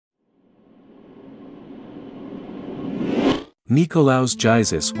Nikolaos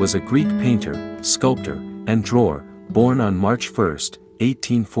Gyzis was a Greek painter, sculptor, and drawer, born on March 1,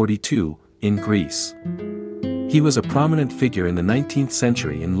 1842, in Greece. He was a prominent figure in the 19th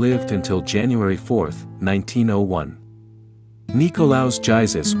century and lived until January 4, 1901. Nikolaos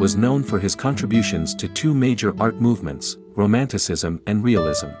Gyzis was known for his contributions to two major art movements, Romanticism and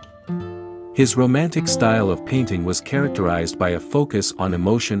Realism. His romantic style of painting was characterized by a focus on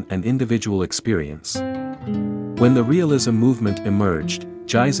emotion and individual experience. When the Realism movement emerged,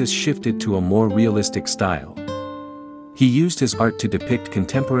 Gyzis shifted to a more realistic style. He used his art to depict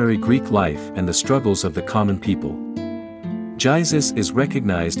contemporary Greek life and the struggles of the common people. Gyzis is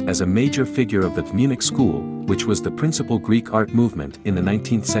recognized as a major figure of the Munich school, which was the principal Greek art movement in the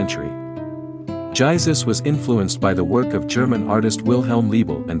 19th century. Gyzis was influenced by the work of German artist Wilhelm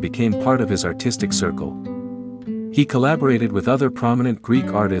Liebel and became part of his artistic circle. He collaborated with other prominent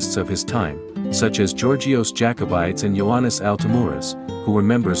Greek artists of his time, such as Georgios Jacobites and Ioannis Altamouras, who were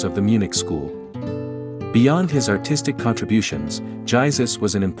members of the Munich school. Beyond his artistic contributions, Gyzis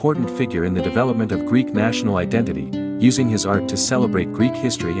was an important figure in the development of Greek national identity, using his art to celebrate Greek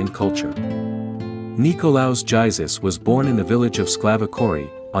history and culture. Nikolaos Gyzis was born in the village of Sklavakori,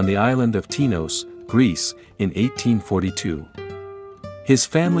 on the island of Tinos, Greece, in 1842. His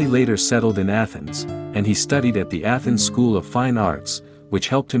family later settled in Athens, and he studied at the Athens School of Fine Arts, which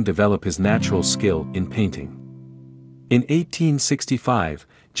helped him develop his natural skill in painting. In 1865,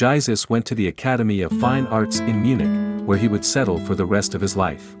 Gyzis went to the Academy of Fine Arts in Munich, where he would settle for the rest of his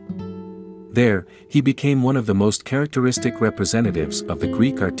life. There, he became one of the most characteristic representatives of the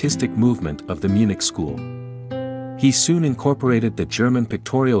Greek artistic movement of the Munich school. He soon incorporated the German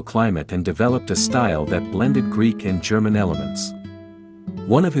pictorial climate and developed a style that blended Greek and German elements.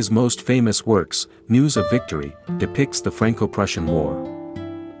 One of his most famous works, News of Victory, depicts the Franco-Prussian War.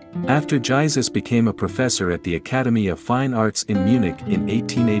 After Gyzis became a professor at the Academy of Fine Arts in Munich in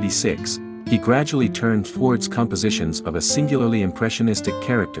 1886, he gradually turned towards compositions of a singularly impressionistic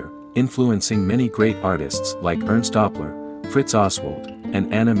character, influencing many great artists like Ernst Doppler, Fritz Oswald,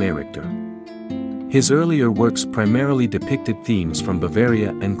 and Anna Mayrichter. His earlier works primarily depicted themes from Bavaria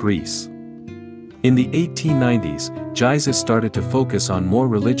and Greece. In the 1890s, Gyzis started to focus on more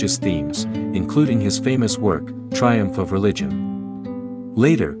religious themes, including his famous work, Triumph of Religion.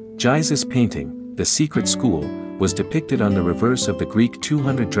 Later, Gyzis' painting, The Secret School, was depicted on the reverse of the Greek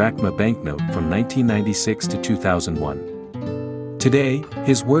 200 drachma banknote from 1996 to 2001. Today,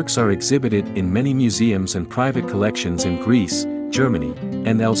 his works are exhibited in many museums and private collections in Greece, Germany,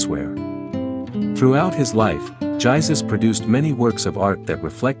 and elsewhere. Throughout his life, Gyzis produced many works of art that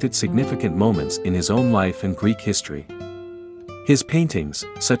reflected significant moments in his own life and Greek history. His paintings,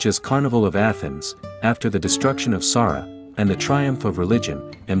 such as Carnival of Athens, After the Destruction of Sara, and The Triumph of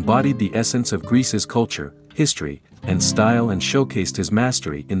Religion, embodied the essence of Greece's culture, history, and style and showcased his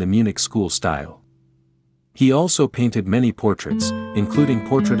mastery in the Munich school style. He also painted many portraits, including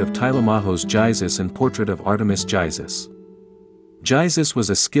Portrait of Ptolemaeos Gyzis and Portrait of Artemis Gyzis. Gyzis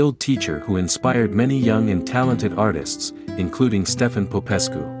was a skilled teacher who inspired many young and talented artists, including Stefan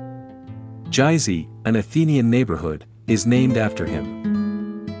Popescu. 噚i, an Athenian neighborhood, is named after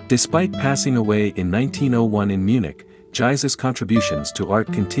him. Despite passing away in 1901 in Munich, Gyzis' contributions to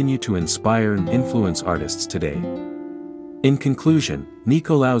art continue to inspire and influence artists today. In conclusion,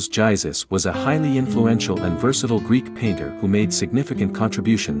 Nikolaos Gyzis was a highly influential and versatile Greek painter who made significant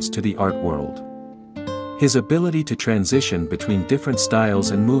contributions to the art world. His ability to transition between different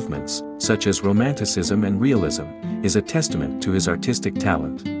styles and movements, such as Romanticism and Realism, is a testament to his artistic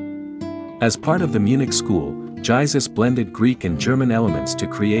talent. As part of the Munich school, Gyzis blended Greek and German elements to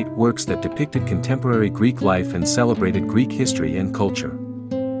create works that depicted contemporary Greek life and celebrated Greek history and culture.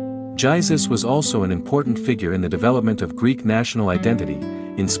 Gyzis was also an important figure in the development of Greek national identity,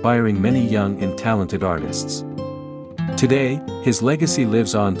 inspiring many young and talented artists. Today, his legacy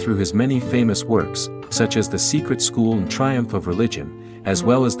lives on through his many famous works, such as The Secret School and Triumph of Religion, as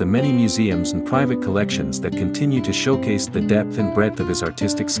well as the many museums and private collections that continue to showcase the depth and breadth of his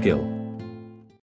artistic skill.